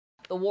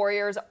The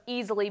Warriors are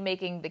easily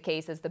making the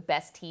case as the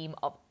best team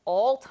of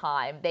all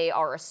time. They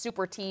are a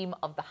super team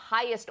of the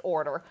highest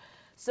order.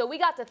 So we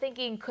got to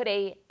thinking, could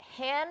a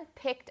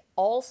hand-picked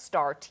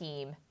all-star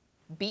team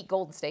beat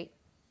Golden State?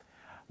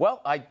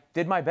 Well, I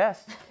did my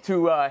best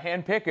to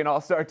handpick an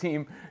all-star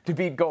team to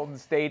beat Golden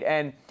State.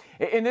 And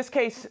in this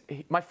case,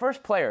 my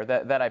first player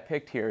that I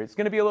picked here is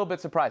going to be a little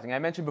bit surprising. I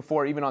mentioned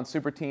before, even on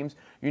super teams,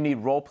 you need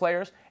role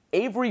players.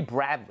 Avery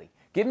Bradley.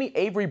 Give me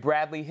Avery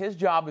Bradley. His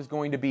job is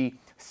going to be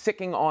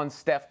sicking on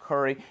Steph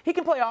Curry. He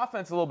can play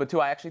offense a little bit, too.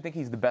 I actually think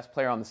he's the best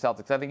player on the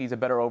Celtics. I think he's a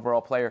better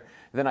overall player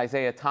than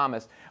Isaiah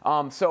Thomas.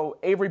 So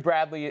Avery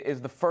Bradley is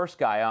the first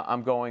guy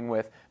I'm going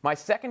with. My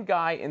second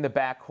guy in the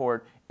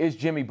backcourt is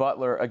Jimmy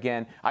Butler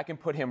again. I can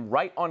put him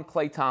right on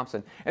Klay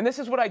Thompson. And this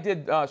is what I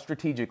did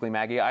strategically,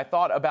 Maggie. I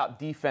thought about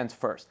defense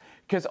first.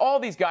 Because all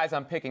these guys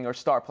I'm picking are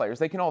star players.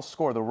 They can all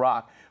score the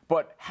rock.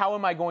 But how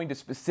am I going to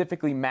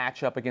specifically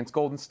match up against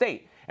Golden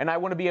State? And I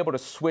want to be able to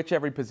switch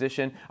every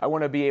position. I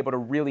want to be able to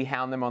really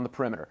hound them on the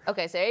perimeter.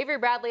 Okay, so Avery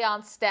Bradley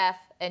on Steph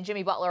and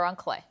Jimmy Butler on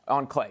Klay.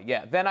 On Klay,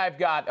 yeah. Then I've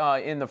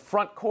got in the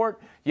front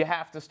court, you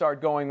have to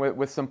start going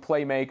with some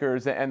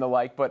playmakers and the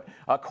like. But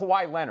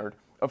Kawhi Leonard,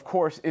 of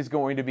course, is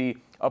going to be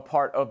a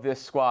part of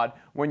this squad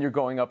when you're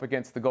going up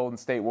against the Golden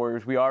State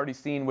Warriors. We already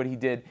seen what he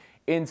did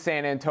in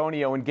San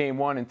Antonio in Game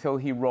 1 until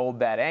he rolled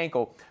that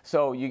ankle.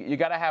 So you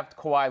got to have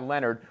Kawhi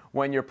Leonard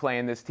when you're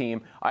playing this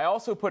team. I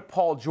also put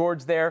Paul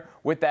George there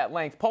with that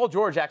length. Paul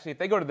George, actually, if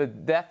they go to the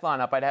death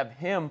lineup, I'd have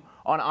him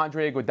on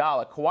Andre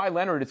Iguodala. Kawhi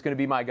Leonard is going to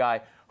be my guy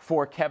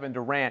for Kevin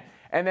Durant.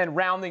 And then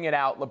rounding it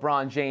out,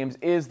 LeBron James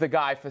is the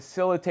guy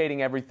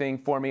facilitating everything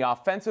for me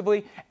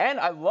offensively. And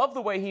I love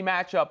the way he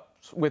match up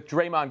with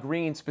Draymond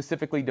Green,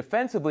 specifically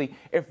defensively,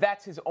 if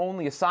that's his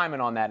only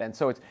assignment on that end.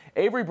 So it's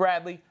Avery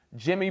Bradley,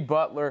 Jimmy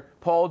Butler,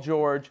 Paul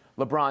George,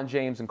 LeBron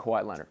James, and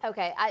Kawhi Leonard.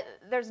 Okay,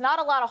 there's not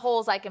a lot of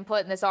holes I can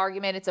put in this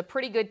argument. It's a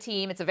pretty good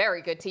team. It's a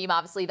very good team.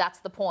 Obviously, that's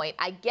the point.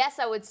 I guess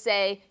I would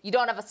say you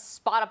don't have a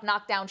spot-up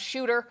knockdown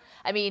shooter.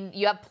 I mean,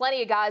 you have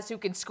plenty of guys who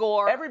can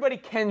score. Everybody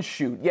can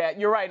shoot. Yeah,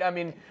 you're right. I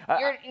mean,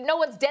 no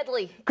one's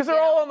deadly. Because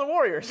they're all on the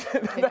Warriors.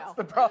 That's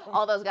the problem.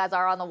 All those guys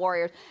are on the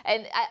Warriors.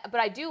 But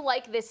I do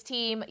like this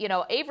team. You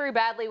know, Avery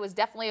Bradley was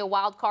definitely a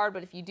wild card,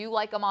 but if you do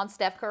like him on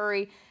Steph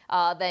Curry,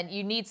 then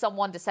you need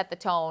someone to set the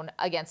tone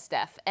against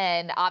Steph.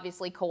 And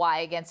obviously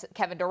Kawhi against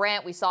Kevin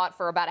Durant. We saw it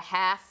for about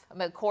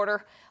a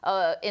quarter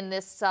in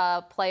this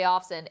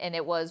playoffs, and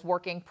it was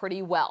working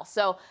pretty well.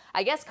 So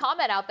I guess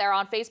comment out there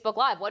on Facebook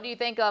Live. What do you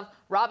think of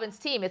Robin's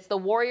team? It's the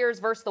Warriors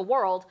versus the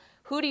world.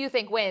 Who do you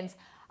think wins?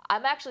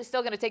 I'm actually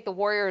still going to take the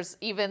Warriors,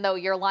 even though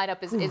your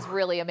lineup is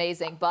really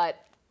amazing.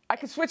 But I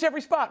can switch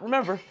every spot,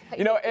 remember.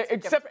 You know,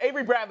 except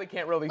Avery Bradley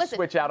can't really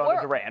switch out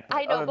on Durant.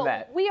 I know,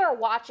 but we are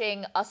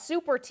watching a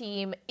super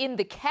team in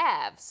the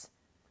Cavs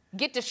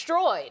get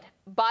destroyed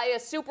by a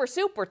super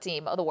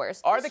team of the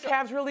Warriors. Are the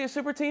Cavs really a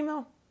super team,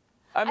 though?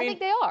 I think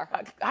they are.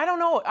 I don't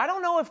know. I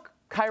don't know if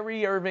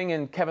Kyrie Irving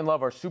and Kevin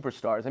Love are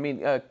superstars. I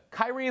mean,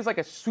 Kyrie is like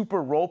a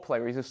super role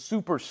player. He's a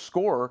super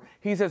scorer.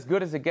 He's as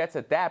good as it gets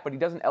at that, but he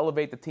doesn't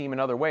elevate the team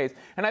in other ways.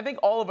 And I think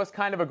all of us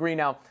kind of agree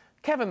now,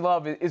 Kevin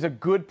Love is a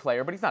good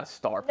player, but he's not a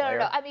star player.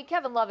 No. I mean,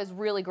 Kevin Love is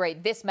really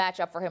great. This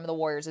matchup for him and the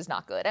Warriors is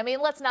not good. I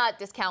mean, let's not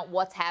discount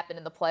what's happened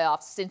in the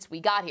playoffs since we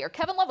got here.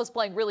 Kevin Love was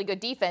playing really good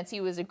defense. He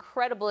was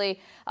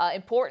incredibly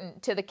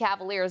important to the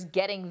Cavaliers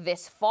getting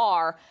this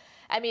far.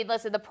 I mean,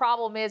 listen, the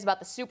problem is about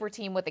the super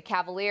team with the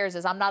Cavaliers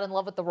is I'm not in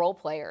love with the role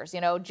players.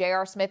 You know,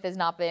 J.R. Smith has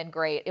not been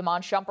great.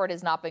 Iman Shumpert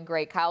has not been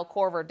great. Kyle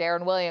Korver,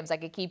 Darren Williams, I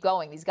could keep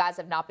going. These guys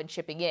have not been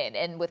chipping in.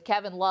 And with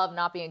Kevin Love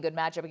not being a good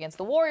matchup against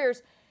the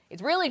Warriors,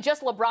 it's really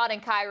just LeBron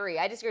and Kyrie.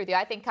 I disagree with you.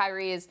 I think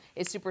Kyrie is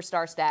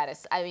superstar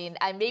status. I mean,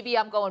 maybe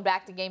I'm going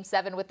back to Game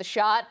 7 with the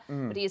shot,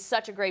 but he is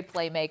such a great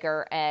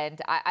playmaker,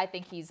 and I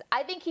think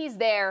he's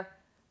there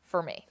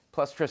for me.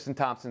 Plus, Tristan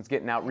Thompson's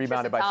getting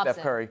out-rebounded by Steph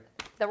Curry.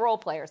 The role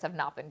players have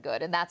not been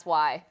good, and that's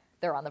why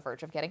they're on the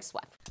verge of getting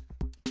swept.